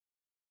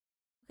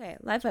Okay,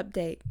 life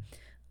update.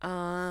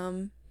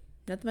 Nothing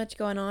much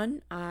going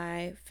on.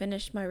 I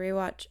finished my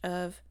rewatch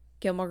of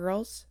Gilmore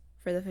Girls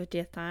for the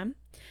 50th time.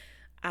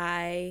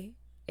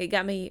 It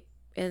got me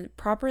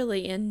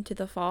properly into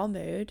the fall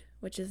mood,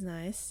 which is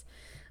nice.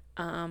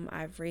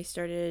 I've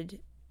restarted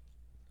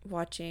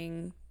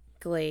watching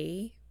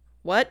Glee.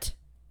 What?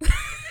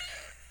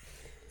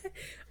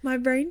 My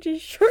brain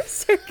just short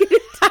circuited.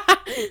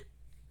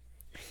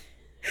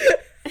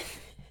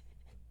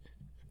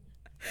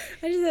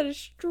 I just had a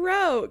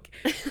stroke.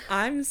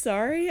 I'm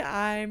sorry.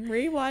 I'm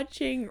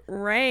rewatching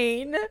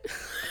Rain.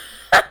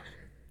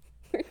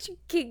 Where'd you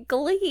get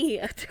Glee?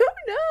 I don't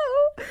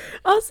know.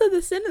 Also,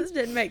 the sentence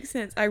didn't make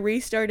sense. I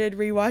restarted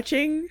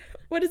rewatching.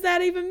 What does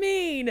that even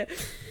mean?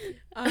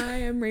 I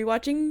am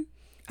rewatching.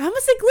 I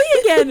almost said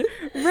Glee again.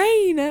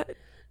 Rain.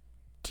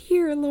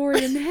 Dear Lord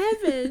in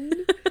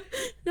heaven.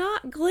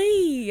 Not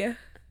Glee.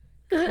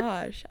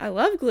 Gosh, I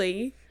love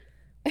Glee,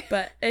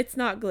 but it's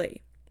not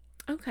Glee.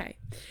 Okay.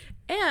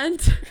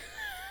 And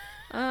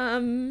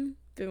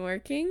been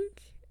working.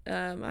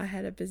 I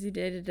had a busy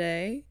day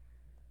today.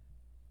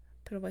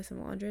 Put away some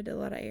laundry, did a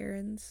lot of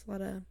errands, a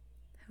lot of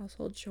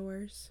household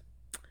chores.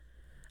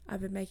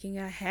 I've been making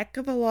a heck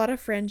of a lot of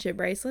friendship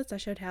bracelets. I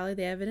showed Hallie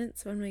the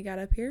evidence when we got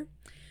up here.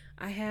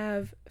 I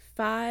have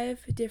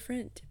 5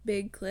 different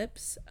big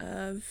clips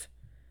of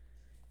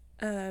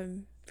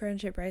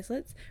friendship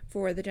bracelets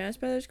for the Jonas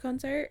Brothers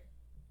concert,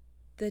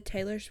 the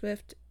Taylor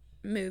Swift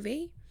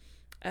movie.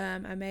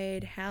 I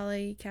made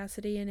Hallie,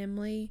 Cassidy, and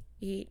Emily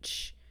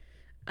each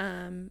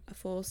a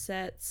full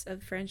sets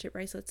of friendship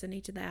bracelets in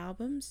each of the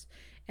albums.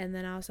 And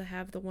then I also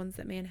have the ones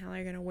that me and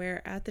Hallie are going to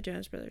wear at the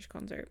Jonas Brothers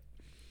concert.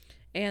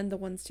 And the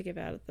ones to give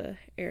out at the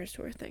Eras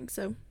Tour thing.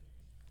 So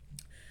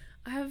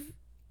I have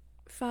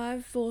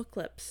 5 full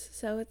clips.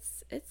 So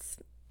it's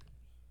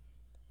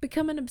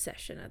become an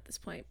obsession at this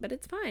point. But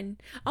it's fine.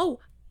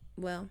 Oh,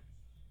 well,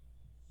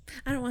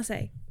 I don't want to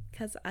say.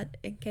 Because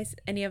in case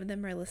any of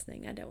them are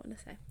listening, I don't want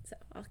to say. So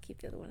I'll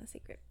keep the other one a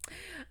secret.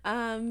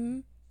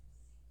 The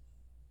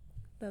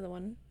other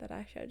one that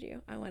I showed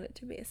you, I want it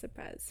to be a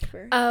surprise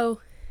for. Oh,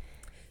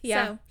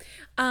 yeah.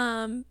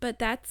 So, but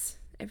that's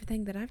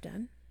everything that I've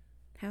done.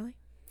 Hallie?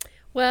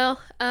 Well,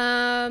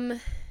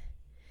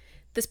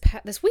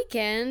 this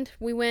weekend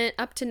we went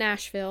up to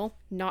Nashville,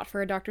 not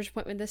for a doctor's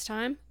appointment this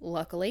time,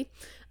 luckily,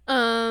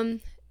 to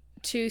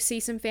see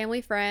some family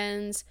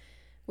friends.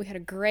 We had a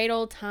great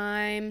old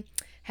time.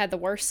 Had the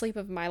worst sleep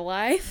of my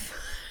life,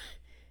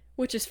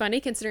 which is funny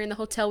considering the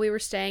hotel we were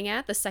staying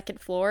at, the second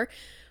floor,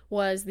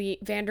 was the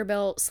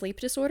Vanderbilt Sleep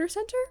Disorder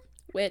Center,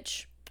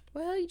 which,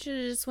 well, you should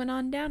have just went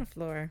on down a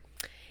floor.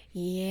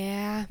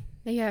 Yeah,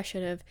 maybe I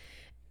should have.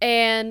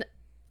 And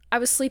I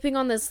was sleeping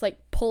on this, like,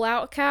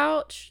 pull-out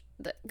couch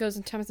that goes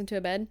and turns into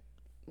a bed.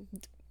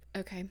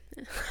 Okay.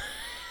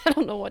 I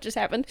don't know what just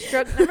happened.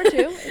 Stroke number 2.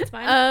 It's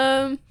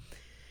fine.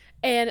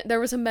 And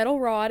there was a metal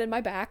rod in my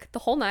back the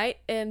whole night,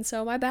 and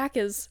so my back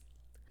is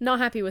not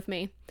happy with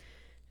me.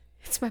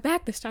 It's my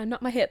back this time,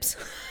 not my hips.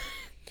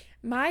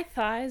 My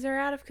thighs are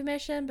out of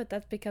commission, but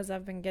that's because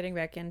I've been getting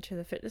back into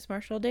the fitness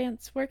martial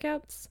dance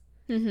workouts.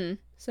 Mm-hmm.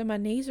 So my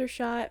knees are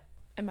shot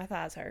and my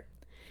thighs hurt.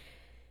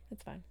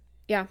 It's fine.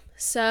 Yeah.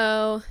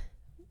 So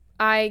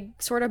I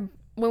sort of,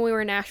 when we were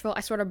in Nashville,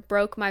 I sort of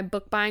broke my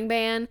book buying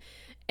ban,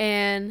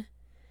 and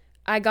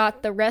I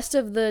got the rest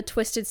of the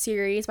Twisted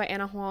series by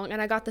Anna Huang,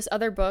 and I got this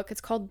other book. It's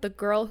called The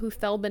Girl Who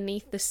Fell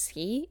Beneath the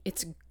Sea.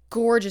 It's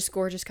gorgeous,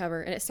 gorgeous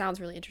cover, and it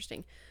sounds really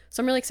interesting.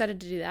 So I'm really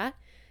excited to do that.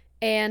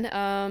 And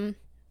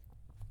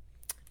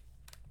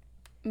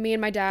me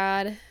and my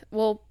dad,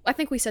 well, I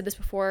think we said this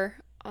before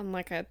on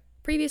like a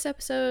previous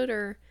episode,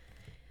 or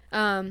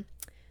I'm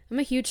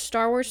a huge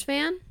Star Wars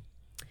fan.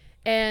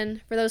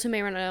 And for those who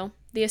may not know,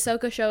 the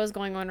Ahsoka show is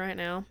going on right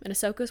now, and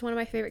Ahsoka is one of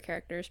my favorite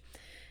characters.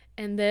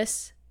 And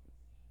this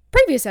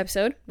previous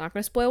episode, not going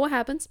to spoil what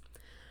happens,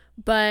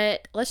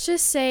 but let's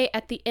just say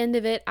at the end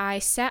of it, I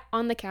sat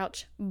on the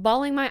couch,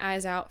 bawling my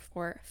eyes out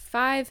for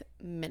 5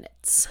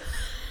 minutes.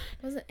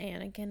 Wasn't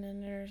Anakin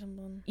in it or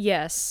something?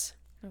 Yes.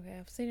 Okay,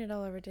 I've seen it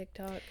all over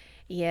TikTok.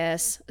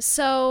 Yes.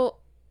 So,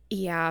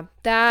 yeah,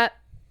 that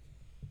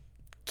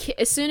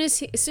as soon as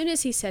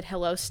he said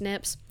hello,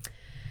 Snips,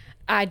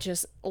 I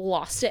just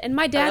lost it. And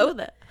my dad. Hello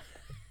there.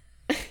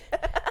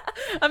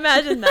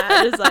 Imagine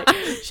that. Just like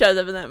shows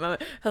up in that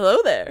moment. Hello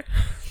there.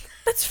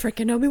 That's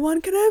freaking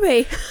Obi-Wan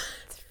Kenobi.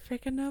 It's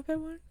freaking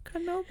Obi-Wan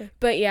Kenobi.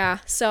 But yeah,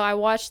 so I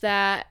watched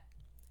that,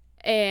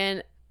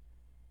 and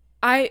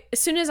as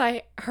soon as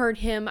I heard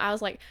him, I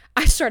was like,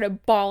 I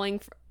started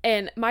bawling,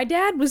 and my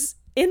dad was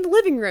in the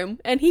living room,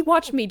 and he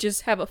watched me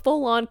just have a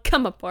full-on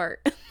come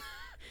apart.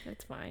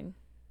 That's fine.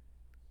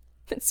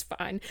 It's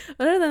fine.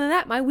 But other than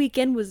that, my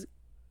weekend was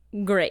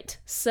great.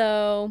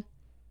 So,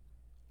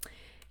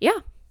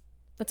 yeah,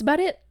 that's about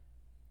it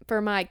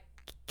for my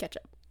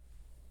catch-up.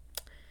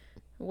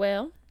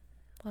 Well,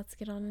 let's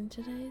get on in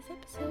today's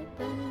episode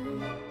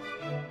then.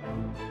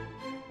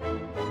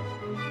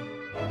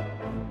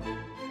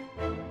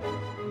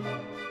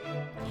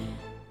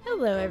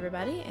 Hello,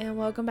 everybody, and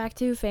welcome back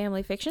to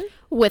Family Fiction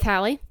With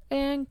Hallie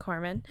And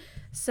Carmen.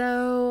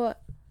 So,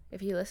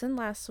 if you listened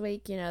last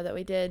week, you know that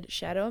we did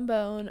Shadow and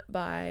Bone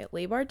by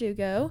Leigh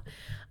Bardugo.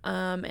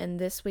 And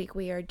this week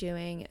we are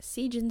doing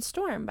Siege and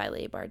Storm by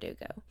Leigh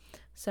Bardugo.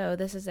 So,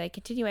 this is a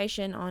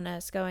continuation on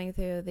us going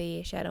through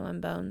the Shadow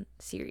and Bone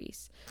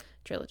series,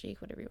 trilogy,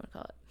 whatever you want to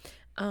call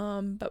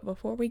it. But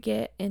before we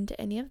get into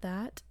any of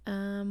that,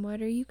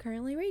 what are you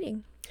currently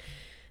reading?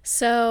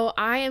 So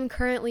I am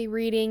currently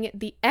reading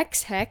The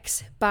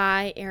X-Hex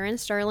by Erin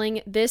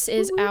Sterling. This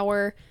is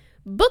our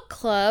book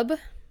club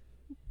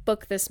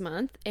book this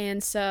month,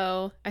 and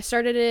so I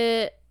started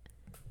it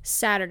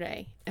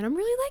Saturday, and I'm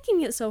really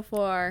liking it so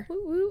far.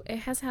 Woo woo. It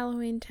has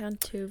Halloween Town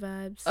 2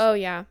 vibes. Oh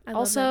yeah. I love that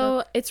Also,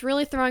 book. it's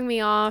really throwing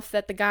me off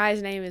that the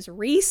guy's name is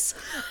Reese.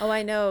 Oh,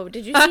 I know.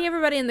 Did you see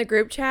everybody in the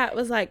group chat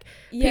was like,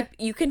 Yeah.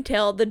 you can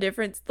tell the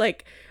difference,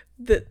 like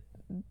the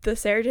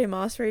Sarah J.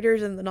 Maas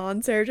readers and the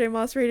non-Sarah J.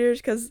 Maas readers,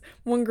 because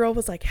one girl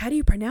was like, how do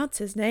you pronounce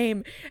his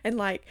name? And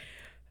like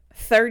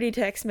 30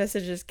 text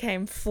messages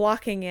came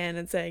flocking in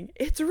and saying,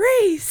 it's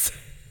Reese.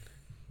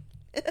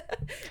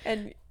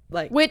 And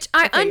like, Which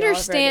I think y'all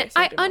have read understand. it,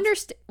 I Sarah J. Maas.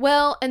 understand.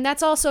 Well, and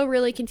that's also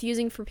really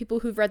confusing for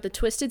people who've read the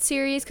Twisted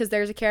series, because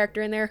there's a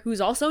character in there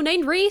who's also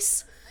named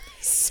Reese.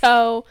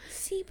 So,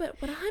 See, but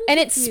what I'm and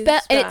it's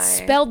confused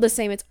spelled the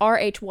same. It's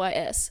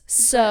RHYS.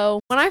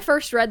 So when I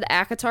first read the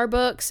ACOTAR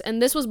books,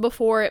 and this was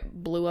before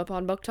it blew up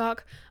on Book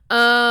Talk,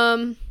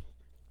 I'm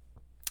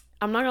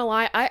not gonna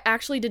lie, I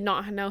actually did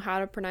not know how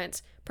to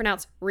pronounce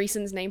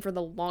Reeson's name for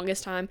the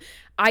longest time.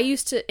 I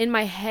used to, in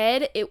my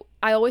head,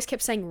 I always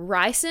kept saying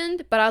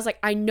Rysand, but I was like,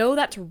 I know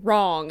that's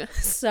wrong.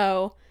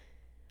 So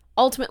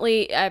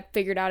ultimately, I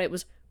figured out it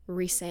was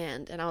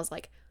Rysand, and I was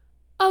like,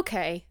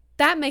 okay,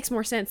 that makes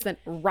more sense than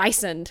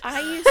Rysand. I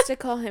used to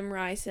call him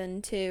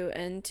Ryson too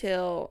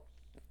until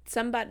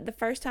the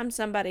first time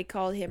somebody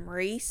called him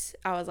Reese,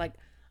 I was like,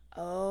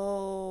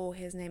 oh,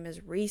 his name is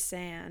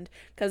Rysand.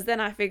 Because then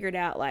I figured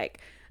out like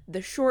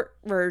the short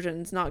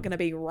version's not going to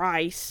be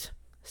Rice.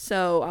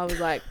 So I was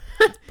like,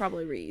 it's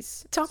probably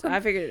Reese. I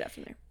figured it out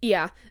from there.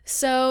 Yeah.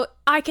 So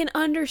I can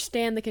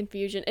understand the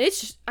confusion.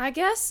 It's just, I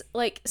guess,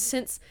 like,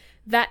 since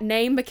that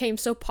name became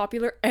so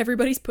popular,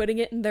 everybody's putting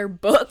it in their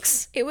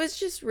books. It was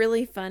just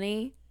really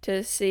funny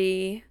to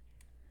see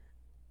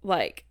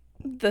like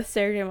the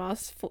Sarah J.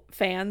 Maas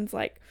fans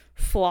like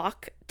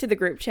flock to the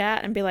group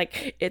chat and be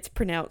like, it's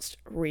pronounced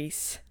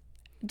Reese.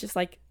 Just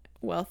like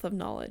wealth of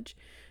knowledge.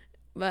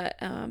 But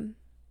I'm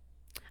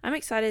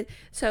excited.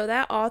 So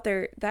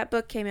that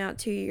book came out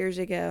 2 years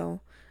ago.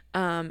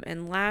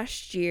 And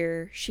last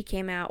year she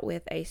came out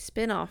with a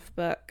spin-off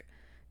book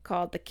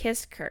called The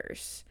Kiss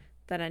Curse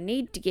that I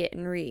need to get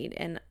and read,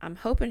 and I'm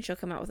hoping she'll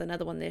come out with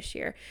another one this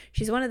year.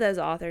 She's one of those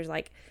authors,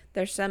 like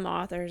there's some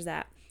authors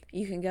that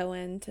you can go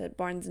into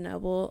Barnes &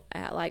 Noble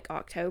at like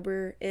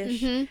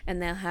October-ish,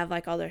 and they'll have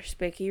like all their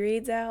spooky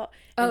reads out.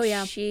 Oh, and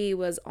yeah. She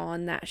was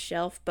on that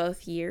shelf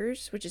both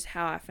years, which is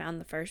how I found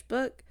the first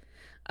book.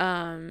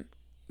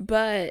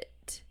 But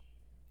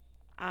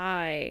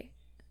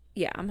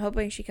I'm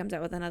hoping she comes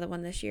out with another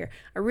one this year.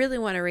 I really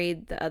want to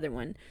read the other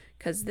one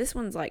because this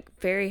one's like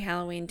very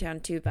Halloween Town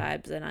 2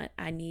 vibes, and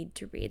I need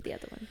to read the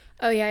other one.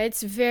 Oh, yeah.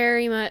 It's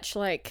very much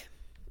like,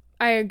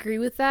 I agree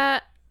with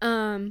that.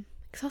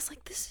 Because I was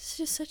like, this is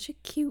just such a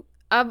cute...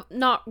 I've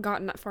not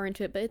gotten that far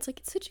into it, but it's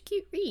like, it's such a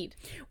cute read.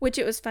 Which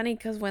it was funny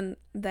because when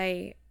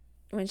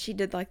she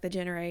did like the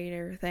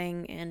generator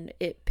thing and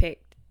it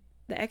picked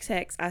the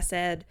X-Hex, I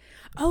said,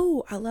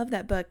 oh, I love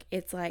that book.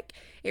 It's like,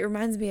 it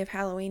reminds me of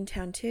Halloween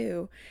Town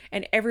 2.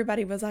 And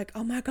everybody was like,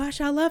 oh my gosh,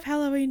 I love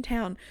Halloween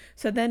Town.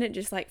 So then it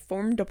just like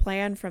formed a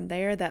plan from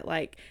there that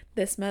like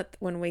this month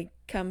when we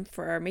come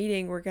for our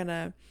meeting, we're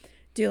gonna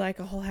do like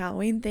a whole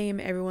Halloween theme.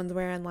 Everyone's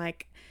wearing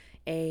like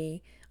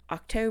a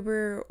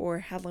October or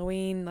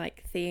Halloween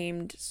like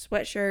themed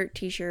sweatshirt,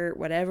 t-shirt,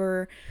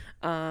 whatever.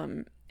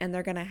 And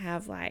they're gonna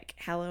have like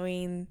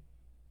Halloween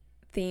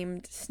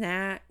themed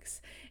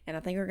snacks, and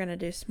I think we're gonna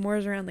do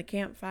s'mores around the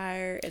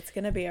campfire. It's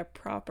gonna be a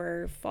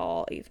proper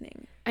fall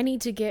evening. I need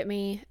to get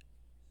me...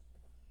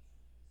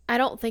 I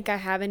don't think I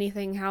have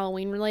anything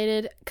Halloween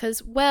related,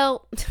 because,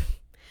 well,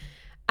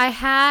 I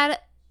had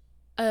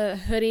a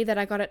hoodie that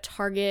I got at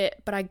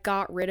Target, but I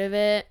got rid of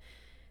it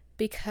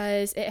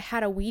because it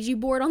had a Ouija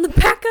board on the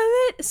back of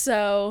it,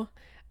 so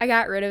I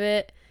got rid of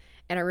it,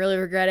 and I really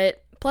regret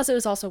it. Plus, it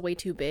was also way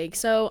too big.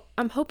 So,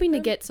 I'm hoping to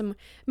get some...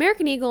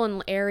 American Eagle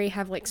and Aerie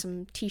have, like,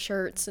 some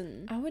t-shirts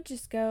and... I would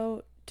just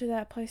go to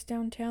that place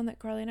downtown that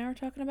Carly and I were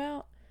talking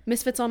about.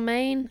 Misfits on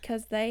Main.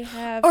 Because they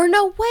have... Or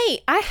no,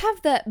 wait. I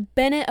have that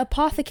Bennett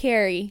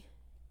Apothecary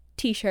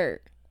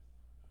t-shirt.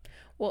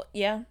 Well,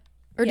 yeah.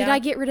 Or did I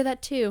get rid of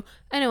that too?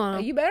 I don't know.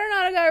 You better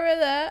not have got rid of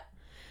that.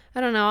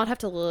 I don't know. I'll have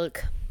to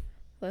look.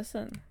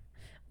 Listen.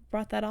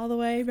 Brought that all the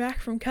way back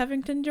from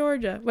Covington,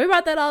 Georgia. We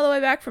brought that all the way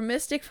back from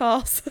Mystic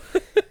Falls.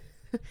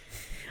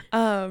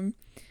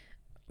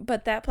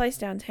 But that place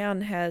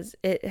downtown has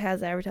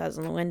advertised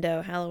on the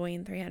window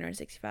Halloween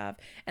 365,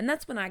 and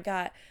that's when I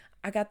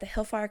I got the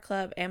Hellfire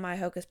Club and my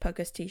Hocus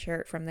Pocus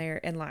t-shirt from there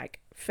in like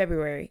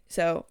February.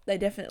 So they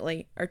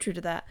definitely are true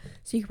to that.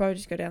 So you can probably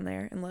just go down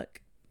there and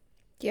look.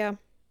 Yeah.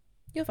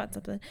 You'll find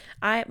something.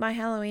 My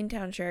Halloween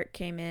Town shirt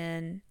came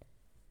in,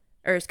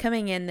 or is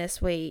coming in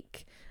this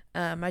week.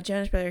 My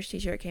Jonas Brothers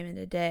t-shirt came in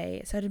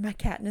today. So did my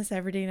Katniss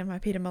Everdeen and my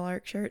Peter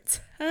Millark shirts.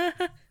 I'm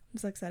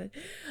so excited.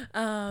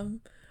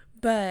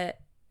 But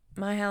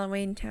my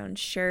Halloween Town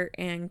shirt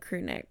and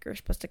crew neck are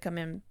supposed to come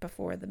in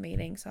before the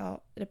meeting.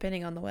 So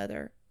depending on the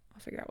weather, I'll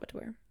figure out what to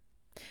wear.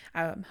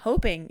 I'm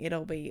hoping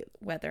it'll be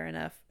weather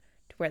enough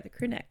to wear the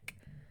crew neck,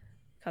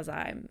 because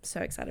I'm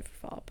so excited for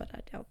fall, but I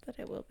doubt that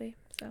it will be.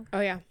 So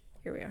Oh, yeah.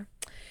 here we are.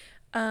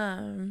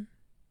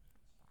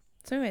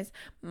 So anyways,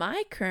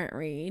 my current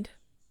read,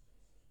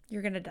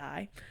 you're gonna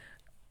die.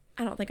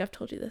 I don't think I've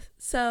told you this.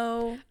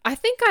 So I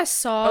think I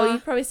saw... you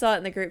probably saw it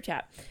in the group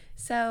chat.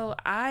 So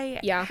I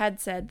Yeah.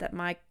 had said that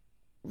my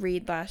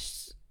read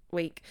last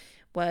week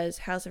was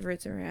House of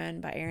Roots and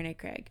Ruin by Aaron A.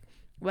 Craig.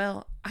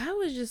 Well, I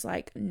was just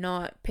like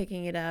not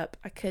picking it up.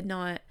 I could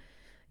not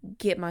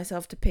get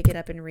myself to pick it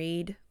up and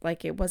read.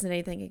 Like, it wasn't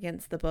anything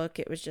against the book.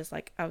 It was just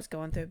like I was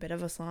going through a bit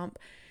of a slump,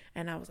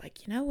 and I was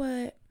like, you know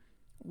what?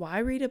 Why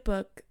read a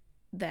book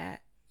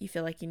that you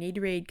feel like you need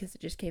to read because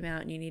it just came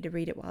out and you need to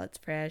read it while it's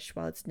fresh,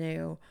 while it's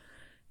new?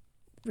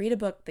 Read a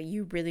book that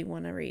you really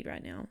want to read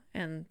right now.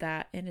 And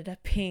that ended up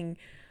being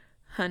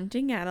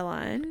Hunting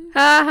Adeline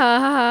Ha ha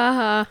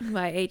ha ha.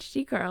 by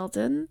H.D.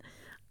 Carlton.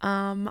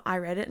 I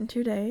read it in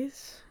 2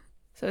 days,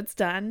 so it's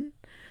done.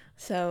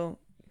 So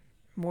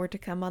more to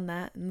come on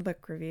that in the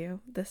book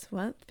review this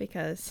month,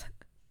 because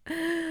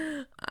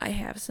I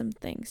have some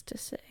things to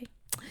say.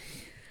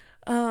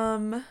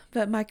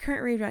 But my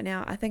current read right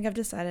now, I think I've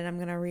decided I'm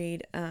gonna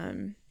read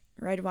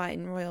Red, White,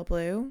 and Royal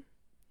Blue.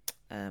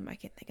 I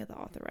can't think of the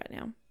author right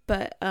now,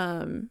 but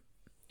I'm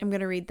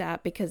gonna read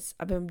that because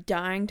I've been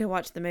dying to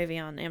watch the movie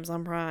on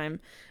Amazon Prime,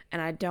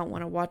 and I don't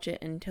want to watch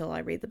it until I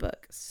read the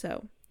book.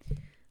 So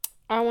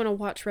I want to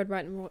watch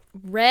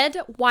Red,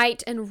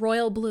 White, and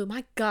Royal Blue.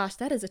 My gosh,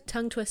 that is a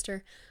tongue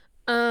twister.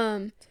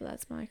 so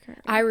that's my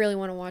current read. I really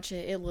want to watch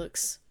it. It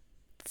looks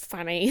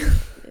funny.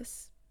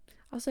 Yes.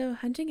 Also,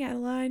 Hunting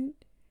Adeline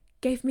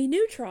gave me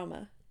new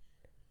trauma.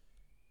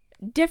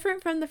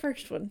 Different from the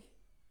first one.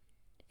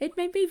 It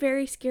made me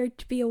very scared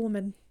to be a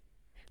woman.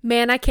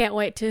 Man, I can't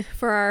wait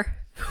for our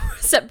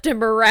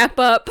September wrap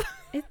up.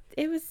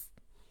 It was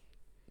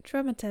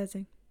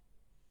traumatizing.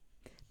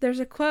 There's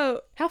a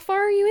quote. How far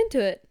are you into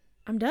it?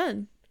 I'm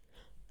done.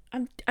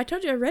 I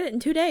told you I read it in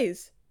 2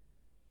 days.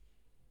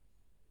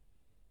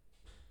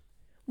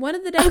 One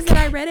of the days that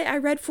I read it, I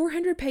read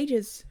 400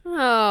 pages.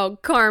 Oh,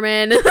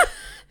 Carmen.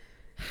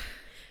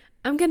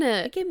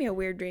 It gave me a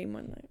weird dream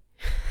one night.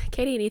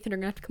 Katie and Ethan are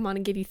gonna have to come on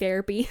and give you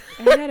therapy.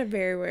 I had a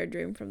very weird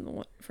dream from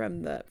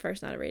the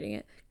first night of reading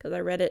it, because I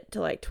read it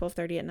till like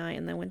 12:30 at night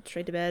and then went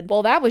straight to bed.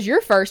 Well, that was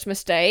your first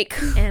mistake.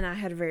 And I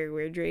had a very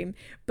weird dream.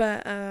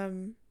 But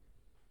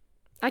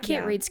I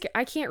can't read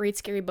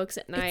scary books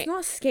at night. It's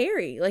not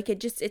scary. Like,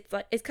 it's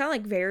kind of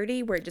like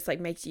Verity, where it just like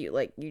makes you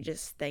like, you're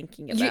just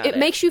thinking about it. It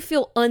makes you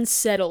feel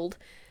unsettled.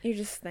 You're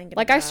just thinking.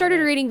 Like, about I started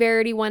it. reading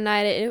Verity one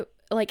night at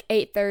like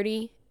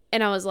 8:30,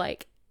 and I was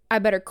like, I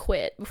better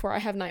quit before I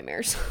have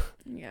nightmares.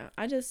 Yeah,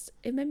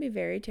 it made me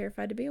very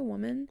terrified to be a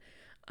woman.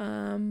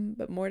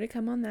 But more to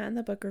come on that in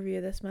the book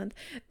review this month.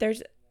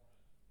 There's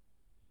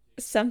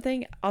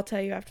something I'll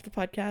tell you after the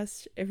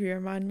podcast if you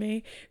remind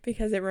me,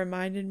 because it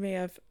reminded me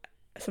of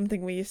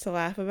something we used to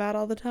laugh about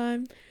all the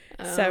time.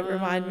 So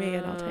remind me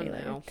and I'll tell you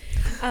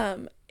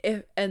later.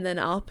 And then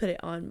I'll put it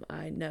on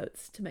my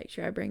notes to make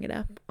sure I bring it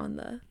up on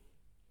the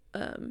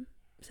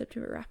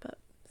September wrap up.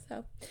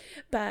 So,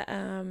 but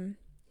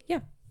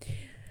yeah.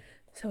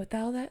 So with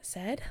all that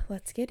said,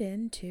 let's get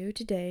into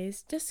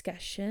today's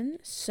discussion.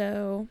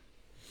 So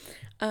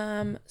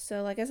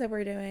like I said,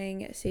 we're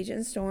doing Siege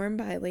and Storm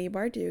by Leigh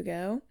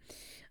Bardugo.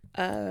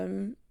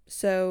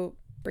 So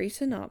brief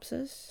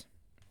synopsis.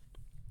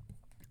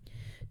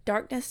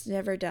 Darkness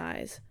never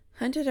dies.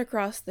 Hunted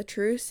across the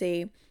true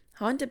sea,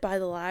 haunted by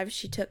the lives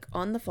she took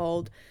on the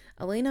fold,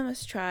 Alina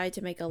must try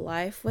to make a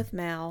life with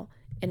Mal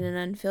in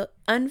an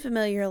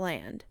unfamiliar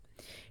land.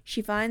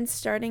 She finds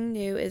starting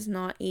new is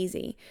not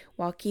easy,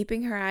 while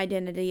keeping her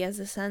identity as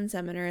a sun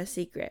summoner a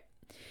secret.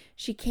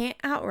 She can't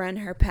outrun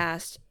her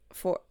past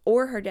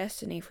or her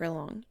destiny for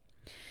long.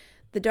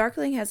 The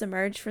Darkling has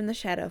emerged from the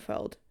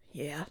Shadowfold.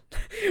 Yeah.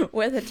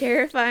 With a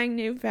terrifying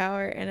new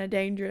power and a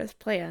dangerous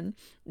plan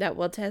that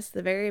will test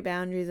the very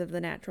boundaries of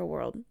the natural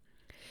world.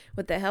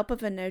 With the help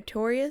of a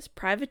notorious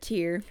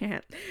privateer,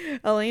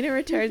 Alina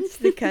returns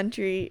to the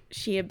country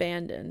she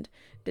abandoned,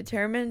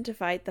 determined to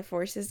fight the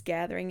forces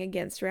gathering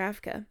against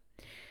Ravka.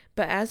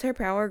 But as her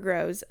power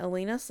grows,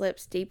 Alina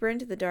slips deeper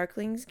into the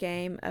Darkling's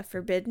game of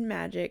forbidden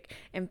magic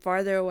and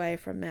farther away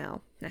from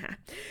Mal.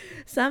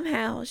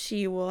 Somehow,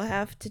 she will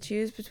have to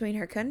choose between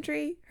her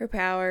country, her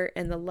power,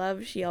 and the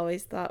love she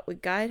always thought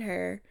would guide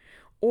her,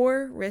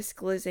 or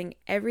risk losing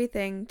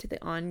everything to the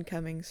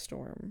oncoming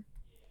storm.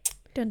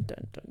 Dun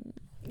dun dun.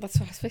 That's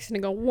what I was fixing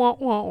to go, wah,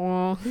 wah,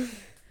 wah.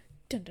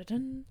 Dun dun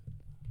dun.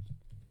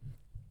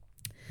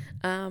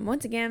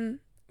 Once again,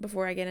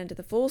 before I get into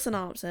the full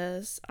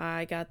synopsis,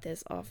 I got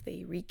this off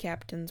the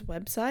Recaptain's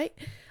website.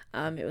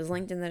 It was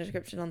linked in the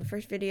description on the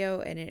first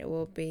video, and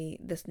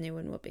this new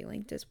one will be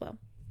linked as well,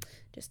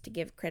 just to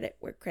give credit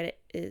where credit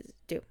is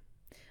due.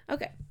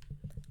 Okay,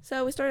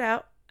 so we start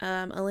out.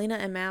 Alina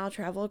and Mal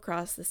travel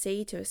across the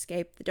sea to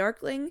escape the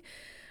Darkling,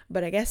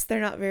 but I guess they're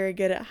not very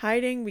good at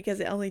hiding because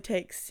it only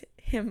takes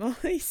him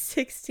only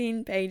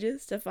 16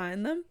 pages to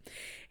find them.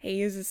 He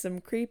uses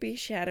some creepy,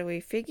 shadowy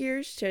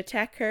figures to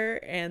attack her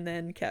and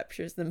then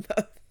captures them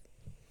both.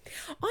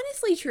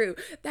 Honestly, true.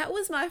 That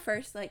was my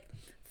first,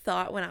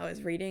 thought when I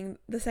was reading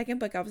the second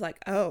book. I was like,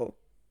 oh,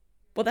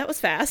 well, that was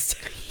fast.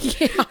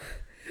 Yeah.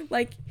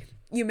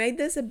 You made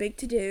this a big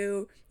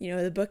to-do.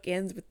 The book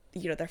ends with,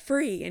 they're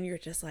free. And you're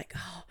just like,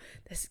 oh,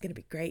 this is going to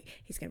be great.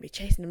 He's going to be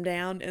chasing them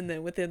down. And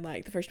then within,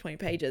 the first 20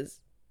 pages,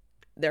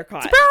 they're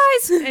caught.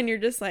 Surprise! And you're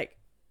just like,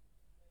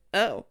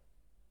 oh,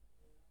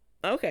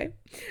 okay.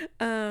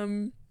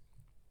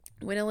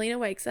 When Alina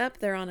wakes up,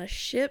 they're on a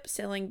ship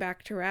sailing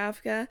back to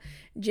Ravka.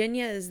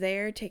 Jinya is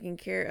there taking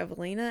care of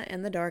Alina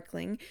and the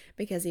Darkling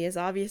because he is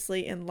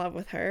obviously in love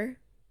with her.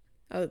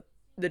 Oh,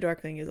 the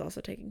Darkling is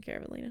also taking care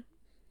of Alina.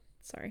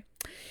 Sorry.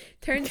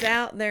 Turns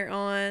out they're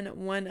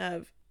on one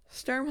of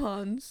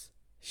Sturmhound's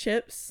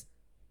ships,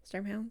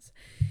 Sturmhound's,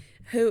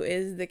 who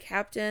is the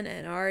captain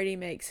and already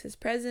makes his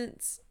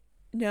presence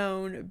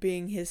known,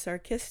 being his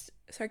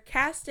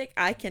sarcastic,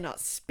 I cannot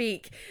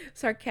speak,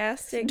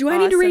 sarcastic, do I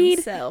need to read?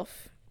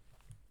 Self.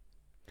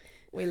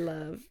 We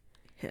love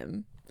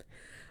him.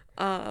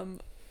 Why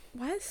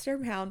is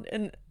Sturmhound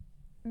in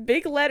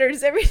big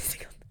letters every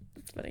single time?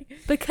 It's funny.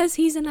 Because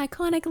he's an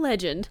iconic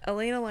legend.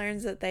 Alina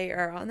learns that they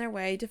are on their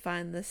way to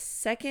find the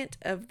second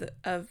of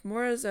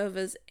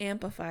Morozova's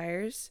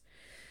amplifiers.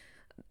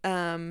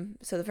 So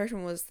the first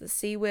one was the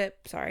Sea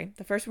Whip. Sorry,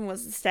 the first one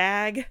was the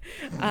Stag.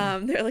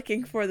 They're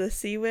looking for the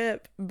Sea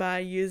Whip by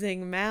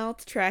using Mal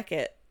to track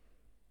it.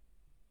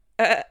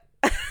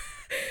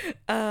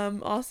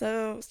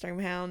 Also,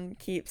 Sturmhound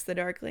keeps the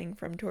Darkling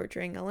from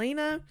torturing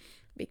Alina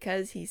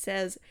because he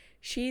says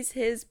she's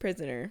his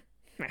prisoner.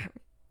 I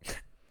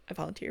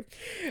volunteer.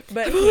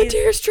 But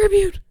volunteers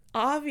tribute.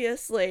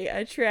 Obviously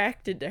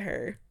attracted to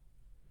her.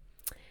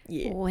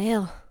 Yeah.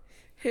 Well.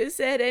 Who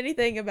said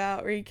anything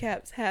about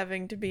recaps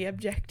having to be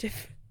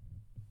objective?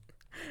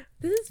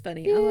 This is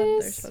funny. Yes. I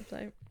love their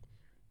website.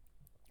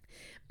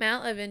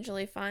 Mal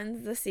eventually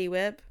finds the Sea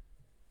Whip.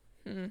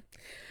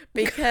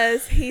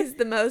 Because he's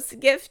the most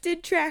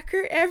gifted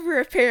tracker ever,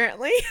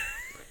 apparently.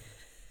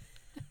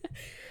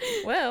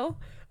 Well,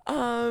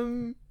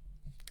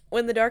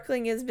 when the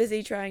Darkling is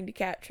busy trying to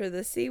capture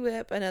the Sea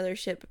Whip, another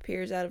ship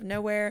appears out of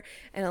nowhere,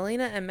 and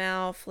Alina and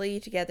Mal flee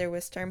together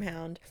with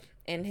Sturmhound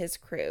and his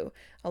crew,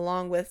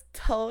 along with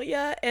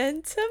Talia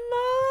and Tamar.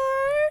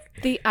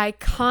 The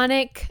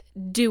iconic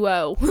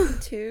duo.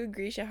 Two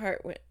Grisha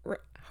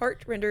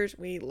heartrenders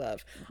we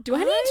love. Do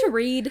I need to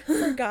read?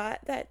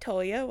 Forgot that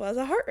Talia was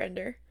a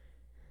heartrender.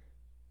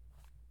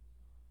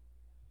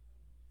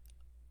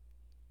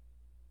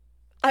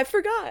 I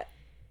forgot.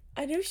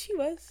 I knew she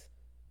was.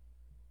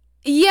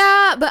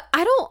 Yeah, but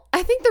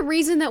I think the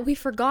reason that we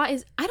forgot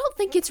is I don't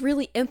think it's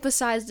really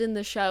emphasized in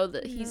the show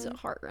that he's a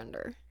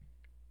heartrender.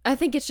 I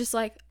think it's just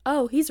like,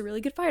 oh, he's a really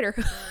good fighter.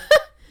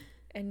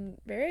 And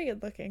very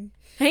good looking.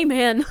 Hey,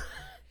 man.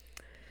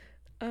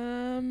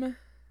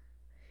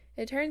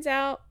 It turns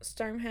out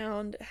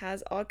Sturmhound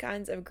has all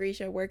kinds of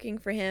Grisha working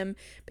for him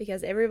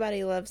because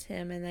everybody loves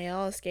him and they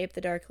all escape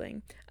the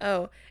Darkling.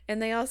 Oh,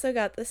 and they also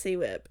got the Sea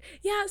Whip.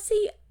 Yeah,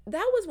 see,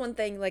 that was one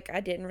thing I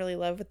didn't really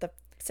love with the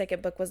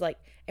second book was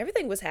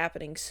everything was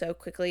happening so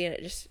quickly and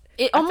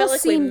I felt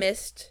like we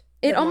missed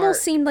it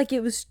almost seemed like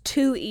it was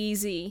too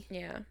easy.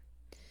 Yeah.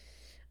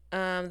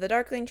 The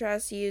Darkling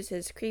tries to use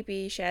his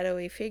creepy,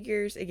 shadowy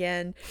figures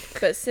again,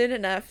 but soon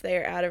enough they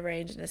are out of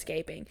range and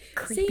escaping.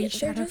 Creepy,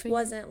 there just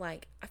wasn't I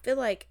feel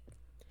like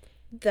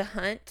the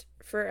hunt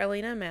for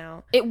Alina and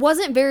Mal. It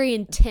wasn't very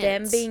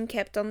intense. Them being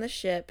kept on the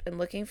ship and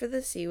looking for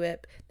the Sea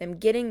Whip, them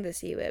getting the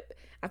Sea Whip.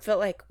 I felt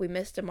like we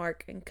missed a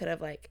mark and could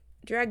have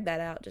dragged that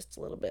out just a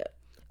little bit.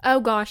 Oh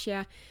gosh,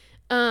 yeah.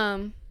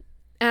 And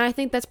I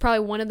think that's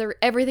probably one of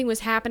everything was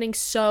happening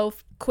so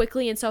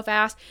quickly and so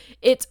fast.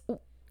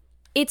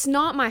 It's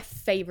not my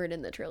favorite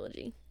in the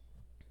trilogy.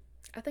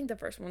 I think the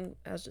first one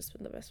has just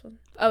been the best one.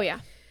 Oh,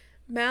 yeah.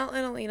 Mal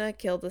and Alina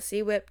killed the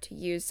Sea Whip to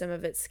use some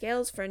of its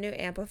scales for a new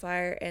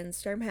amplifier, and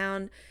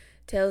Sturmhound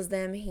tells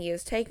them he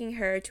is taking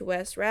her to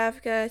West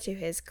Ravka to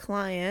his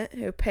client,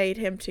 who paid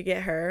him to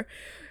get her.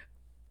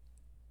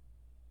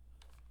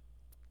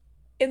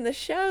 In the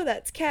show,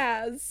 that's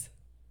Kaz.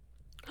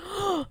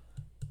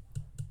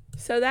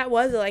 So that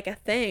was a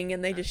thing,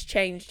 and they just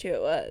changed who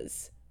it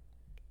was.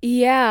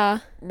 Yeah.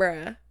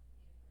 Bruh.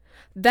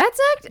 That's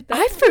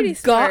pretty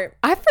smart.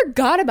 I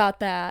forgot about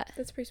that.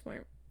 That's pretty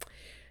smart.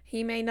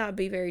 He may not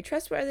be very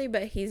trustworthy,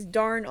 but he's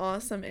darn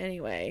awesome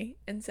anyway.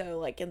 And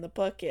so, in the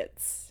book,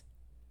 it's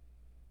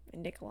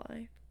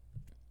Nikolai.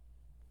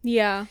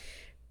 Yeah.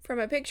 From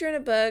a picture in a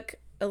book,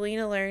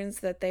 Alina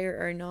learns that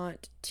there are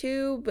not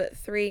 2 but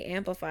 3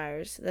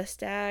 amplifiers: the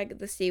stag,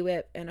 the sea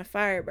whip, and a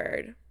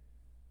firebird.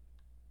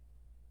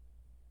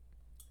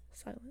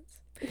 Silence.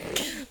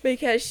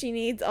 Because she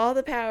needs all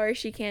the power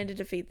she can to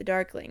defeat the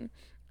Darkling.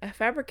 A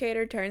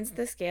fabricator turns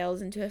the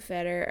scales into a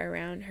fetter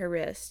around her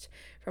wrist.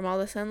 From all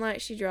the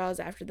sunlight she draws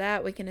after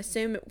that, we can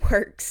assume it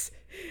works.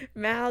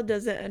 Mal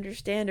doesn't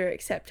understand or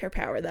accept her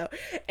power, though.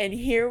 And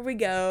here we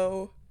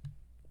go.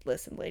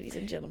 Listen, ladies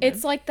and gentlemen.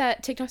 It's like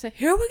that TikTok saying,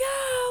 here we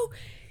go!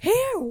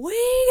 Here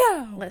we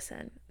go!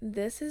 Listen,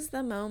 this is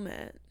the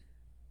moment.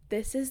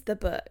 This is the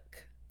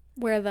book.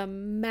 Where the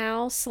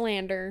Mal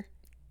slander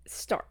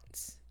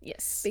starts.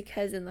 Yes.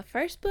 Because in the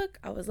first book,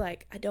 I was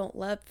like, I don't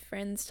love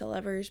friends to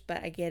lovers,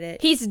 but I get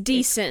it. He's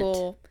decent. It's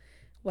cool.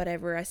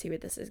 Whatever, I see where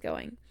this is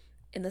going.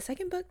 In the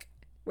second book,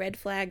 red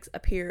flags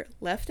appear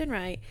left and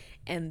right,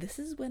 and this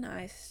is when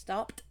I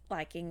stopped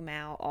liking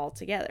Mal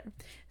altogether.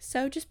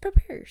 So just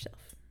prepare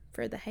yourself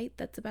for the hate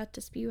that's about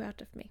to spew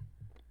out of me.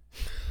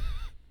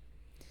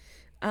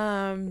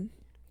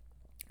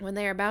 When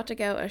they are about to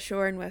go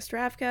ashore in West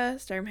Ravka,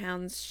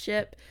 Stormhound's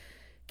ship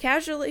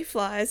casually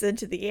flies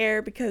into the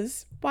air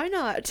because why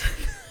not?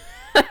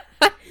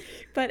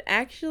 But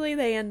actually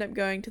they end up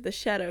going to the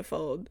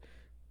Shadowfold.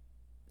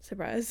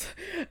 Surprise.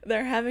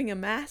 They're having a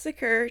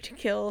massacre to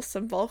kill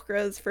some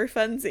Volcras for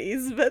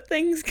funsies, but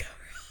things go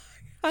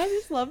wrong. I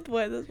just love the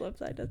way this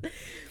website does.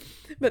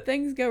 But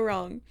things go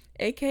wrong.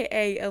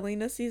 AKA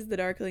Alina sees the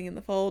Darkling in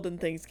the fold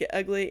and things get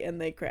ugly and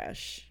they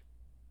crash.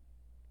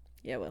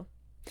 Yeah, well.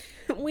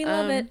 We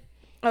love it.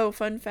 Oh,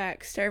 fun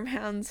fact.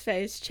 Stormhound's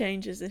face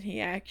changes and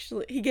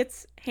he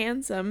gets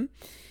handsome.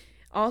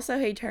 Also,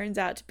 he turns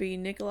out to be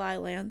Nikolai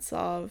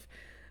Lantsov,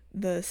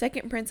 the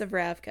second prince of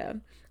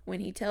Ravka. When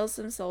he tells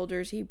some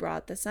soldiers he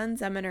brought the Sun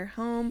Summoner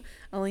home,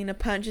 Alina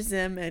punches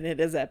him and it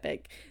is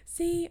epic.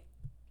 See,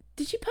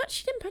 she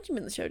didn't punch him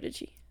in the show, did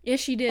she?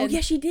 Yes, she did. Oh,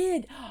 yes, she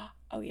did.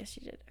 Oh, yes,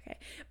 she did. Okay.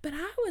 But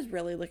I was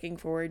really looking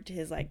forward to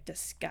his,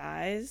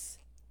 disguise.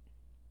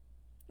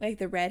 Like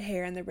the red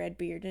hair and the red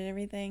beard and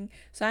everything.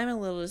 So I'm a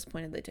little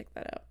disappointed they took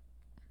that out.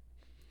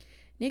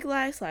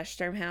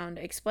 Nikolai/Stormhound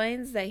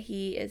explains that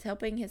he is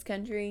helping his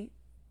country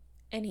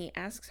and he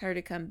asks her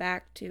to come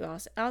back to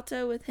Os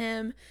Alto with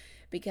him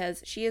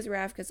because she is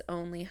Ravka's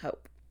only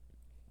hope.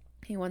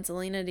 He wants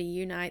Alina to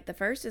unite the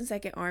first and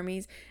second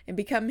armies and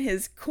become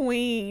his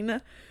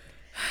queen.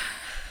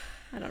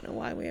 I don't know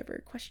why we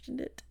ever questioned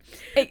it.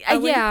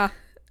 Yeah.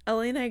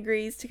 Alina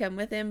agrees to come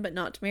with him, but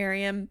not to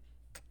marry him.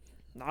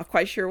 Not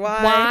quite sure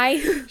why.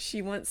 Why?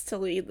 She wants to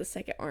lead the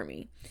second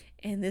army.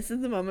 And this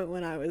is the moment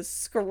when I was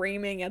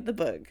screaming at the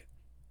book.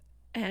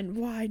 And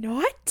why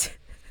not?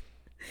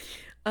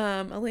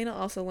 Alina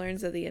also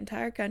learns that the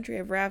entire country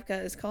of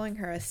Ravka is calling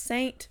her a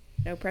saint.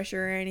 No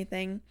pressure or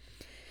anything.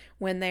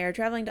 When they are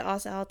traveling to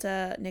Os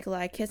Alta,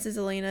 Nikolai kisses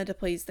Alina to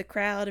please the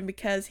crowd and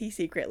because he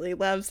secretly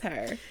loves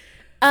her.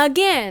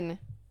 Again.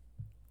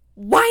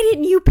 Why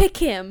didn't you pick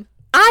him?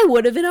 I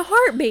would have in a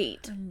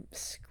heartbeat. I'm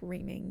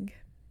screaming.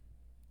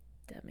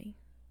 Dummy.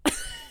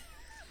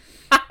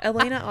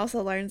 Alina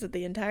also learns that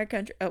the entire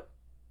country... Oh,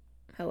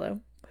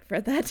 hello. I've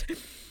read that.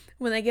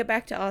 When they get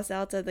back to Os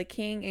Alta, the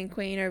king and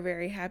queen are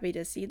very happy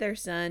to see their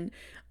son,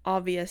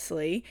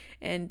 obviously.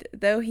 And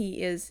though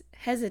he is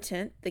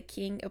hesitant, the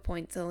king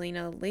appoints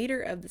Alina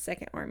leader of the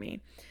second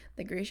army.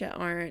 The Grisha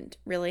aren't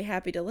really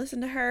happy to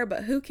listen to her,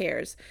 but who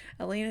cares?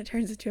 Alina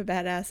turns into a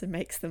badass and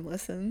makes them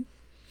listen.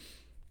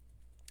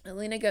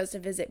 Alina goes to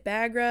visit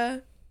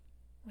Bagra.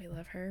 We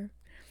love her.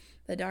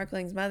 The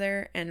Darkling's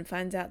mother, and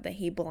finds out that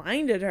he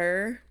blinded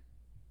her.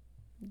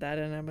 That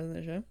didn't happen in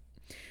the show.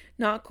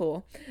 Not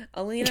cool.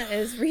 Alina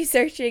is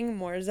researching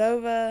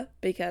Morzova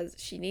because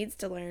she needs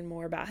to learn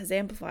more about his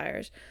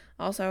amplifiers.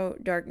 Also,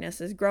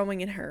 darkness is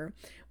growing in her,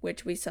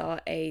 which we saw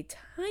a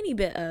tiny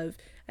bit of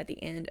at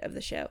the end of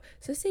the show.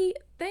 So see,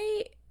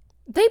 they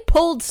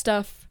pulled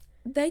stuff.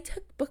 They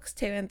took books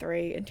 2 and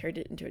 3 and turned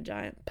it into a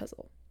giant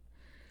puzzle.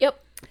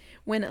 Yep.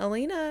 When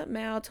Alina,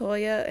 Mal,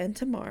 Toya, and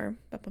Tamar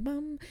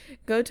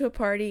go to a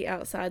party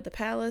outside the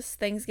palace,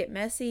 things get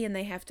messy and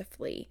they have to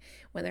flee.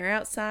 When they're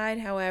outside,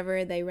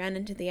 however, they run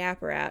into the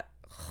apparat.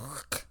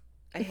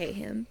 I hate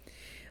him.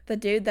 The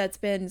dude that's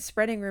been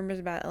spreading rumors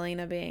about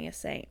Alina being a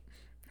saint.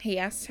 He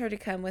asks her to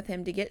come with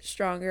him to get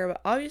stronger, but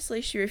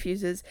obviously she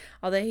refuses,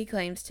 although he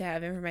claims to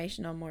have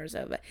information on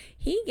Morzova.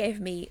 He gave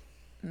me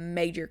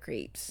major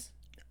creeps.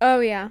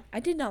 Oh, yeah. I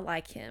did not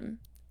like him.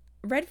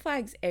 Red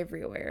flags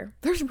everywhere.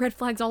 There's red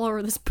flags all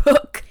over this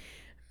book.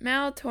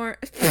 The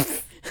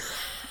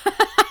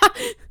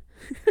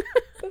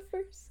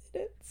first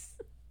sentence.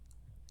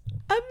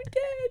 I'm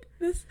dead.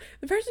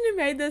 The person who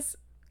made this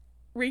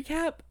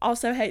recap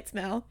also hates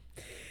Mal.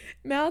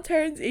 Mal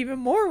turns even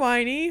more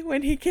whiny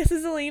when he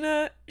kisses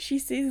Alina. She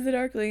sees the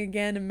Darkling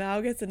again and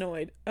Mal gets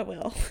annoyed. Oh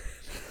well.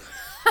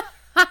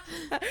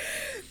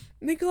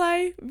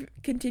 Nikolai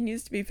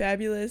continues to be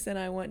fabulous, and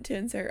I want to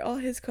insert all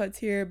his quotes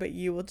here, but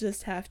you will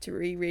just have to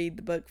reread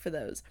the book for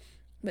those.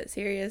 But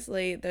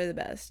seriously, they're the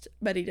best.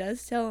 But he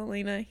does tell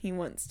Alina he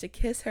wants to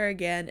kiss her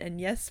again,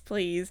 and yes,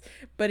 please,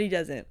 but he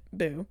doesn't.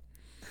 Boo.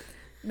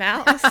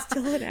 Mal is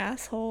still an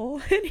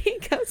asshole, and he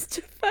goes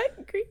to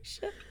fight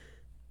Grisha.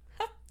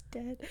 I'm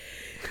dead.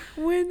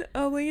 When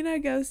Alina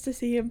goes to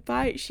see him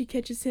fight, she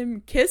catches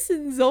him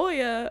kissing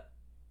Zoya.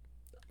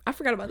 I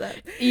forgot about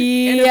that.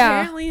 Yeah. And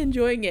apparently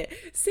enjoying it.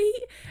 See?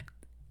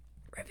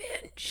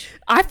 Revenge.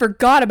 I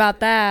forgot about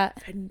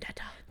that.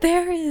 Vendetta.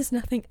 There is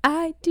nothing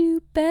I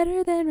do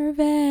better than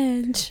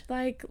revenge.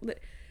 Like,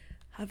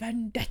 a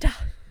vendetta.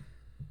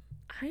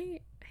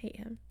 I hate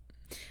him.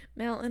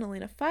 Mal and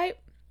Alina fight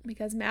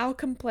because Mal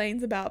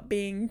complains about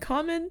being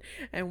common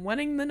and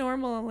wanting the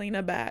normal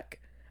Alina back.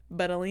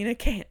 But Alina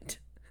can't.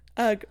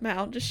 Ugh,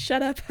 Mal, just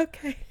shut up,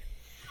 okay?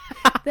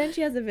 Then she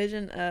has a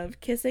vision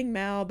of kissing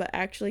Mal, but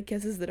actually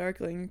kisses the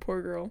Darkling.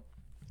 Poor girl.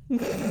 You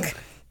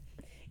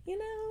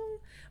know?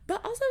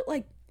 But also,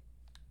 like,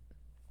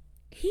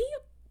 he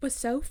was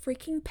so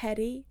freaking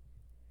petty.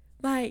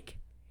 Like,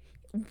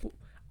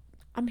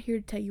 I'm here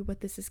to tell you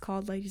what this is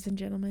called, ladies and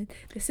gentlemen.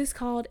 This is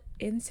called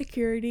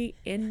insecurity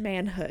in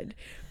manhood.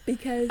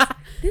 Because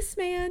this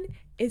man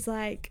is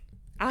like,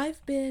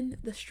 I've been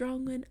the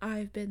strong one.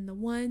 I've been the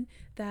one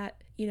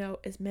that, you know,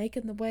 is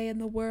making the way in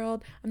the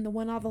world. I'm the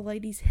one all the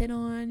ladies hit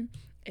on.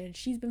 And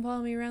she's been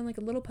following me around like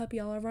a little puppy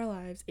all of our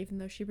lives, even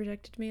though she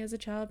protected me as a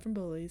child from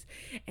bullies.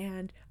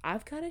 And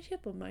I've got a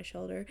chip on my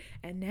shoulder.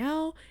 And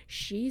now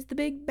she's the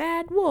big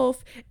bad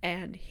wolf.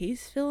 And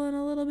he's feeling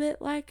a little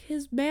bit like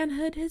his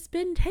manhood has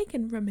been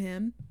taken from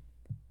him.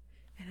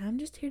 And I'm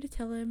just here to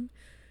tell him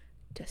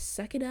to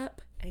suck it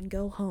up and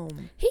go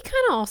home. He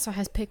kind of also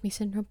has pick me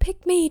syndrome.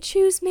 Pick me,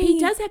 choose me. He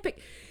does have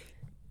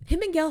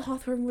him and Gail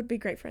Hawthorne would be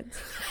great friends.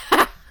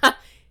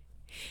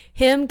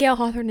 Him, Gail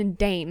Hawthorne, and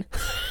Dane.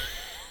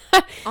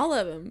 All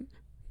of them.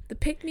 The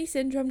Pick Me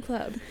Syndrome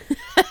Club.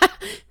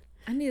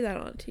 I need that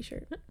on a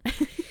t-shirt.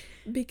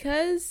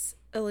 Because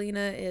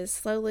Alina is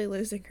slowly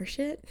losing her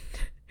shit,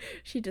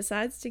 she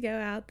decides to go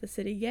out the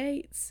city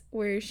gates,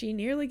 where she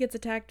nearly gets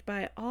attacked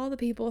by all the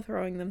people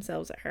throwing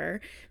themselves at her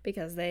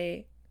because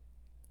they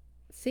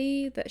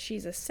see that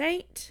she's a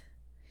saint.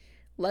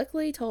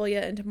 Luckily,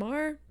 Tolia and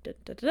Tamar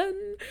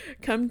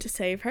come to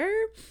save her.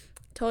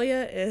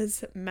 Tolia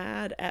is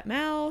mad at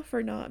Mal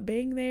for not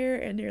being there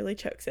and nearly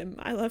chokes him.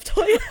 I love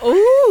Tolia.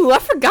 Ooh, I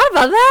forgot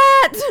about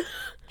that.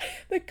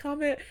 The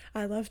comment,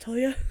 I love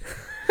Tolia.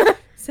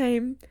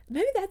 Same.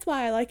 Maybe that's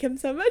why I like him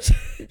so much.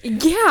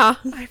 Yeah.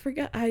 I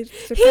forgot.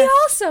 He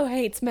also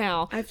hates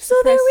Mal. So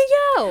there we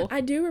go.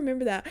 I do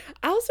remember that.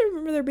 I also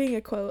remember there being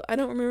a quote. I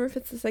don't remember if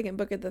it's the second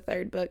book or the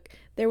third book.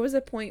 There was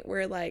a point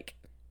where, like,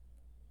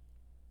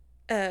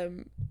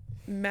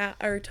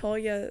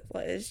 Tolia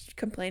is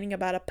complaining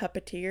about a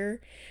puppeteer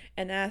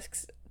and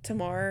asks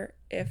Tamar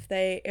if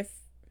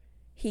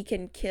he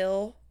can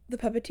kill the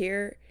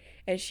puppeteer,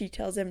 and she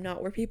tells him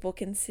not where people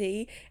can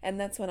see, and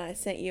that's when I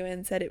sent you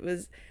and said it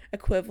was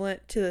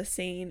equivalent to the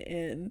scene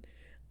in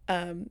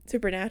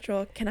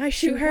Supernatural. Can I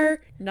shoot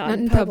her? Not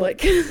in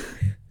public.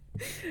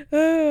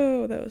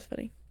 Oh, that was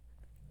funny.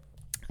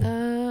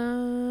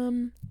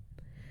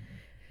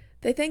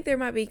 They think there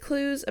might be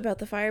clues about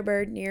the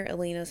Firebird near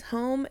Alina's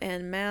home,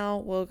 and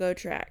Mal will go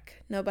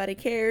track. Nobody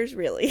cares,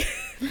 really.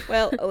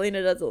 Well,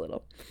 Alina does a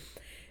little.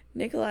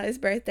 Nikolai's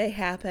birthday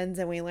happens,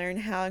 and we learn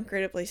how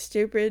incredibly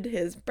stupid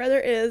his brother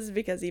is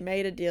because he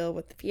made a deal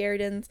with the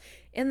Fjerdans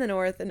in the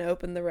north and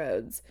opened the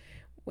roads,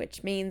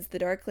 which means the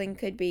Darkling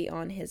could be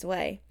on his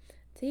way.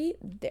 See?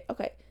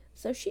 Okay,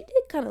 so she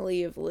did kind of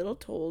leave little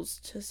tools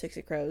to Six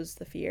of Crows,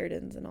 the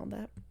Fjerdans, and all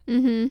that.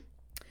 Mm-hmm.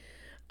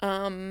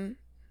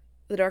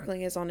 The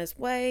Darkling is on his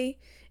way,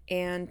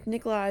 and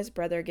Nikolai's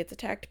brother gets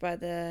attacked by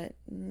the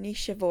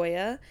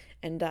Nishavoya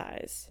and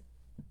dies.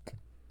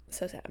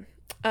 So sad.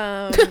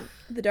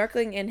 The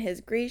Darkling and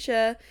his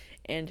Grisha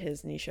and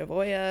his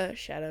Nishavoya,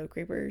 shadow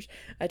creepers,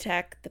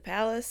 attack the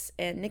palace,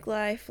 and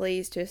Nikolai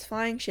flees to his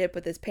flying ship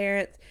with his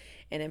parents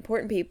and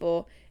important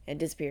people and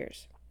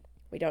disappears.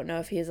 We don't know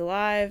if he is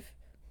alive,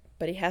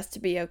 but he has to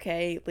be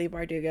okay. Leigh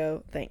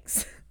Bardugo,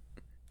 thanks.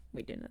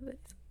 We do know this.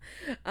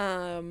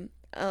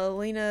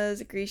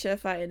 Alina's Grisha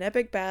fight an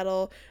epic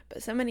battle,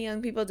 but so many young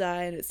people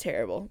die and it's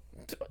terrible.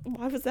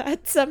 Why was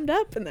that summed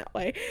up in that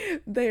way?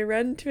 They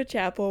run to a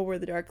chapel where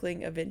the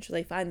Darkling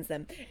eventually finds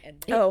them.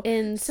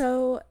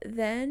 So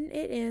then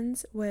it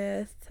ends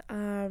with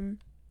my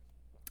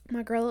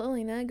girl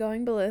Alina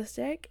going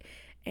ballistic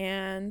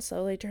and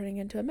slowly turning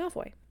into a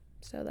Malfoy.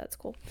 So that's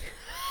cool.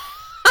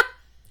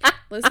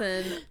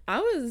 Listen,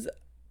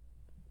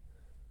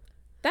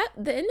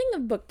 the ending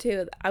of book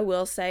 2, I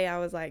will say, I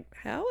was like,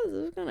 how is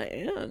this gonna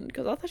end?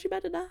 Because I thought she was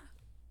about to die.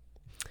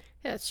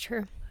 Yeah, that's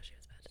true.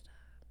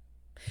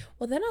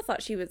 Well, then I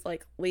thought she was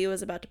like, Leigh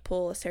was about to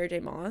pull a Sarah J.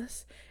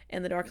 Maas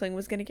and the Darkling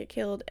was gonna get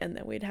killed, and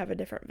then we'd have a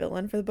different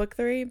villain for the book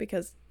 3,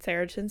 because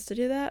Sarah tends to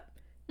do that.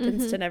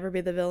 Tends to never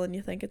be the villain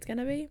you think it's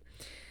gonna be.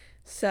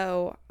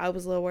 So I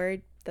was a little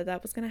worried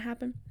that was gonna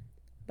happen,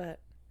 but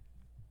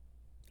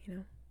you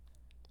know,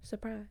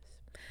 surprise.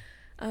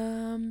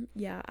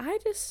 Yeah,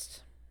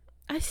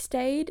 I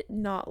stayed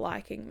not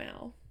liking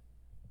Mal.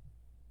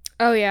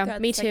 Oh yeah,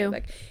 throughout me the second too.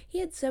 book. He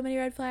had so many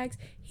red flags.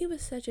 He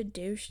was such a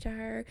douche to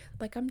her.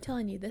 Like, I'm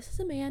telling you, this is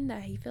a man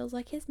that he feels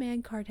like his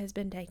man card has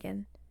been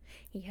taken.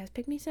 He has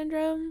pick me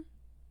syndrome,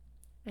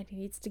 and he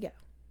needs to go.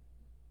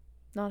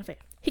 Not a fan.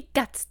 He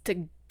gots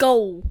to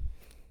go.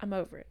 I'm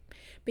over it.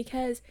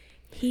 Because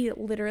he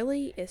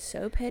literally is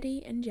so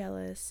petty and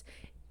jealous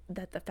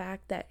that the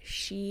fact that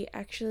she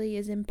actually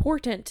is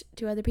important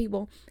to other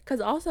people, because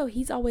also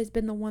he's always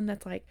been the one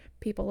that's like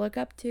people look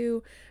up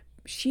to.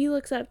 She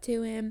looks up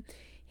to him.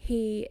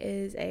 He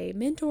is a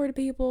mentor to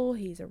people.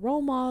 He's a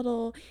role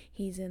model.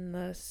 He's in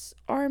the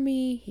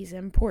army. He's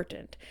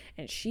important.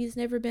 And she's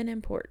never been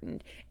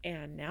important.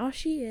 And now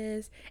she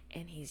is.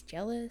 And he's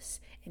jealous.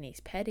 And he's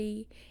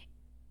petty.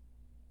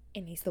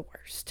 And he's the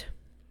worst.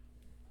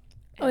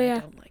 And Oh, yeah. I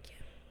don't like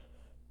him.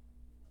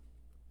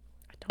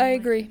 I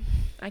agree. Him.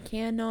 I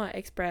cannot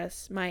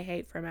express my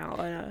hate for Mal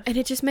enough. And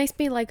it just makes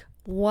me like,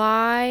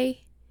 why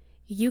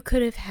you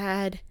could have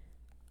had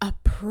a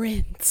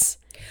prince.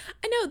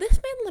 I know, this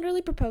man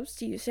literally proposed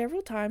to you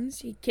several times.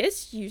 He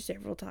kissed you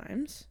several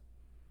times.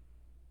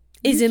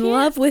 Is in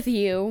love with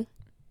you.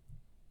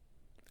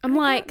 I'm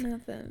like,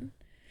 nothing.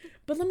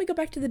 But let me go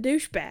back to the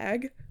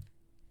douchebag.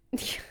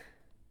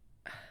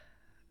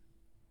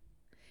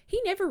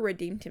 He never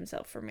redeemed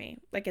himself for me,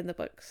 like in the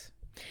books.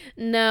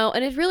 No,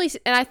 and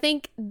and I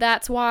think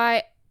that's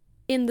why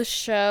in the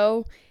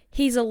show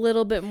he's a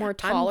little bit more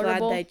tolerable. I'm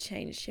glad they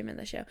changed him in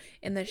the show.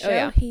 In the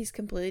show, he's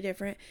completely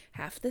different.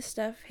 Half the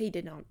stuff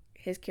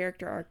his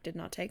character arc did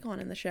not take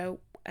on in the show,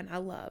 and I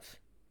love.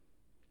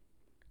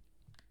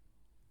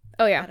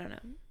 Oh yeah.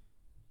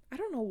 I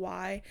don't know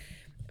why.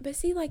 But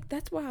see, like,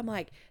 that's why I'm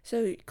like,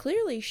 so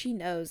clearly she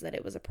knows that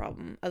it was a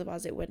problem.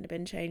 Otherwise, it wouldn't have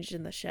been changed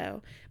in the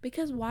show.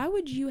 Because why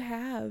would you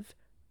have...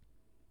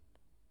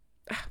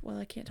 Well,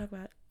 I can't talk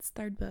about it. It's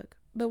third book.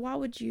 But why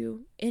would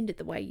you end it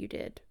the way you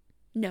did?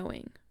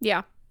 Knowing.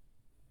 Yeah.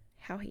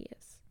 How he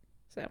is.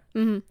 So.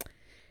 Mm-hmm.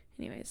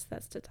 Anyways,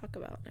 that's to talk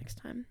about next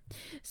time.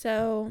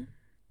 So,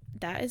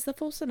 that is the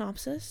full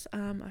synopsis.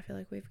 I feel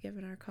like we've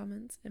given our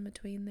comments in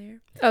between there.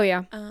 Oh,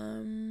 yeah.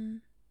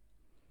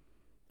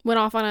 Went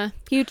off on a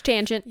huge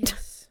tangent.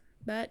 Yes.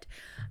 But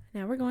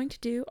now we're going to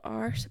do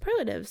our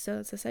superlatives. So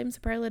it's the same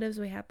superlatives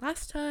we had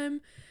last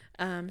time.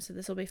 So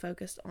this will be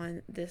focused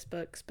on this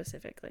book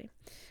specifically.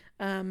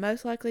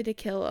 Most likely to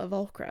kill a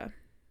Volcra.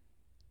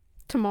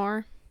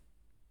 Tamar.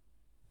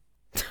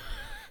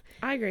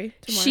 I agree.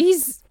 Tamar.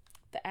 She's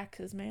the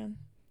axes, man.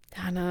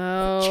 I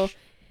know.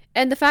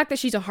 And the fact that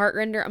she's a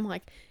heartrender, I'm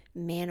like,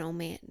 man, oh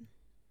man.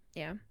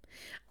 Yeah.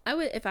 I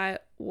would, if I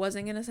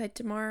wasn't going to say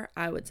Tamar,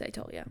 I would say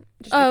Tolia.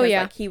 Just because,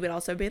 yeah. Like, he would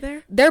also be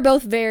there. They're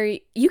both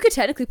you could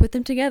technically put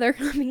them together.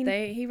 I mean.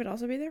 He would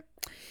also be there.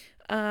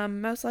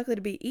 Most likely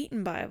to be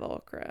eaten by a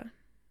Volcra.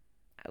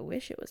 I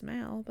wish it was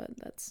Mal, but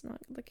that's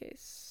not the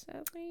case,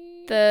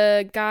 sadly.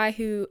 The guy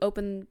who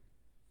opened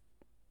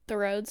the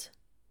roads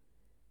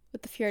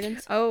with the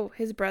Fjordans. Oh,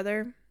 his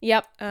brother.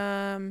 Yep.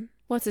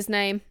 What's his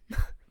name?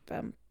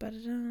 It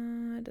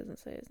doesn't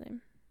say his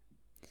name.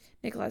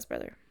 Nikolai's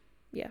brother.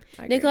 Yeah,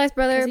 I agree. Nikolai's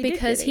brother,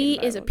 because he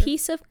is a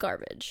piece of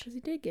garbage. Because he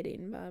did get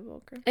eaten by a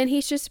Volcra. And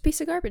he's just a piece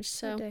of garbage,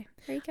 so there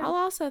you go. I'll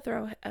also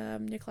throw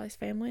Nikolai's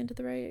family into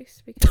the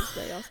race, because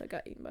they also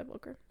got eaten by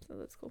Volcra, so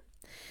that's cool.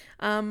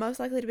 Most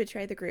likely to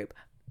betray the group.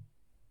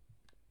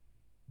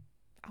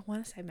 I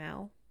want to say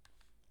Mal.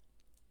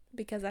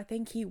 Because I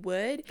think he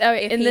would. Oh,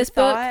 if in this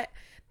book,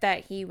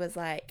 that he was,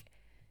 like,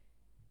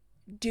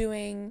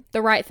 doing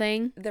the right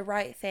thing,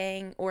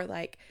 or,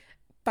 like,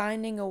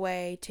 finding a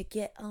way to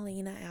get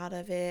Alina out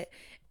of it,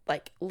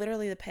 like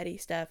literally the petty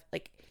stuff.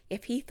 Like,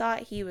 if he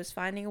thought he was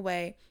finding a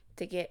way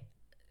to get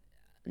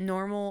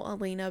normal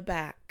Alina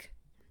back,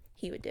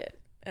 he would do it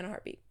in a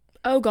heartbeat.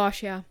 Oh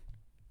gosh, yeah.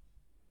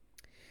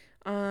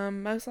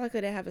 Most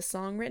likely to have a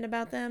song written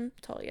about them,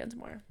 Talia and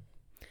Tamar.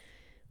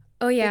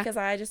 Oh yeah, because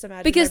I just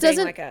imagine there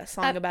being like a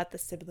song about the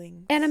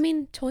siblings. And I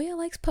mean, Toya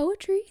likes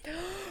poetry.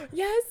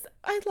 Yes,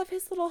 I love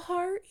his little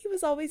heart. He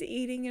was always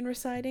eating and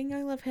reciting.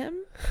 I love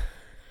him.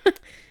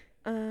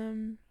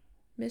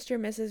 Mr.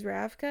 and Mrs.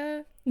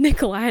 Ravka.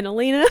 Nikolai and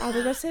Alina. I was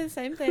about to say the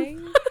same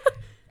thing.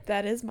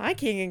 That is my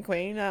king and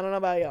queen. I don't know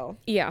about y'all.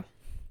 Yeah.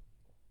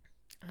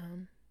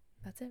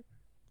 That's it.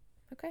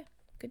 Okay.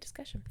 Good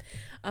discussion.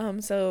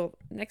 So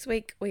next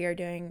week we are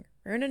doing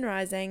Rune and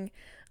Rising.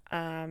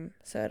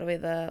 So it'll be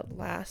the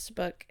last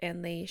book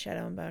in the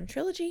Shadow and Bone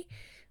trilogy.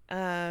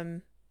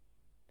 So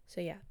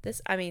yeah,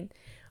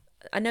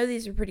 I know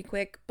these are pretty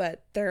quick,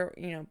 but they're,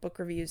 book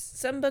reviews.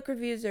 Some book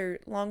reviews are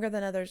longer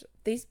than others.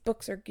 These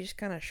books are just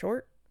kind of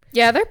short.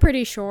 Yeah, they're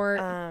pretty short.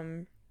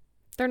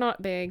 They're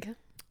not big.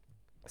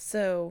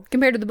 So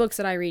compared to the books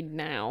that I read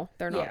now,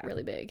 they're not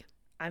really big.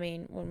 I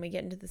mean, when we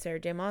get into the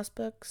Sarah J. Maas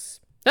books,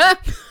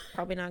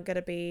 probably not going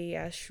to be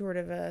as short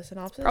of a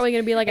synopsis. Probably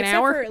going to be like an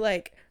hour. Except for,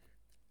 like,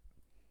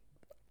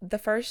 the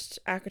first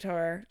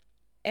ACOTAR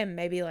and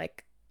maybe,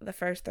 like, the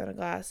first Throne of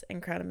Glass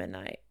and Crown of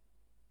Midnight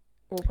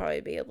will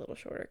probably be a little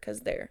shorter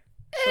because they're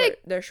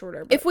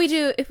shorter. If we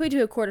do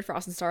a Court of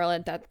Frost and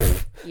Starlight, that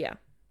yeah,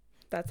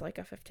 that's like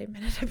a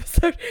 15-minute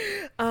episode.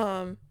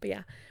 But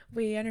yeah,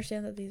 we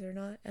understand that these are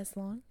not as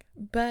long,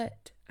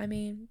 but I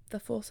mean, the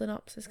full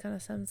synopsis kind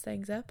of sums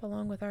things up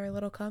along with our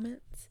little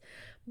comments.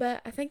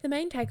 But I think the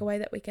main takeaway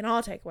that we can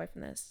all take away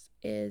from this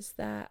is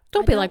that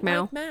Don't be like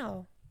Mal.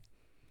 Mal.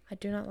 I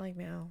do not like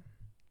Mal.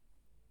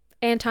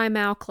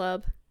 Anti-Mal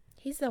Club.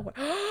 He's the worst.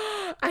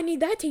 I need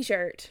that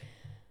t-shirt.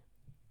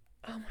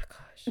 Oh my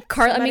gosh.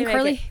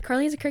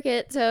 Carly is a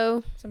cricket,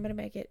 so somebody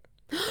make it.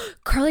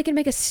 Carly can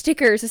make a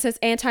sticker that says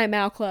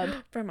Anti-Mal Club.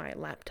 For my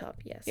laptop,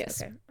 yes.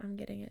 Yes. Okay, I'm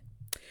getting it.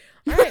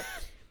 All right.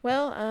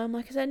 Well,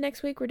 like I said,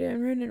 next week we're doing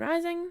Rune and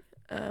Rising,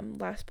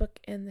 last book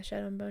in the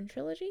Shadow and Bone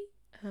trilogy.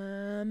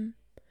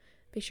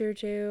 Be sure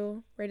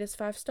to rate us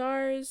 5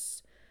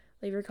 stars,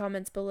 leave your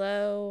comments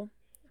below,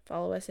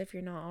 follow us if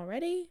you're not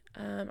already.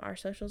 Our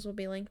socials will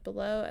be linked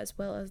below, as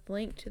well as the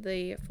link to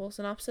the full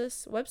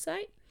synopsis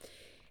website.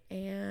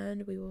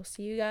 And we will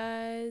see you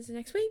guys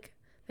next week.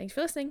 Thanks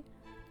for listening.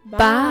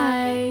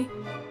 Bye.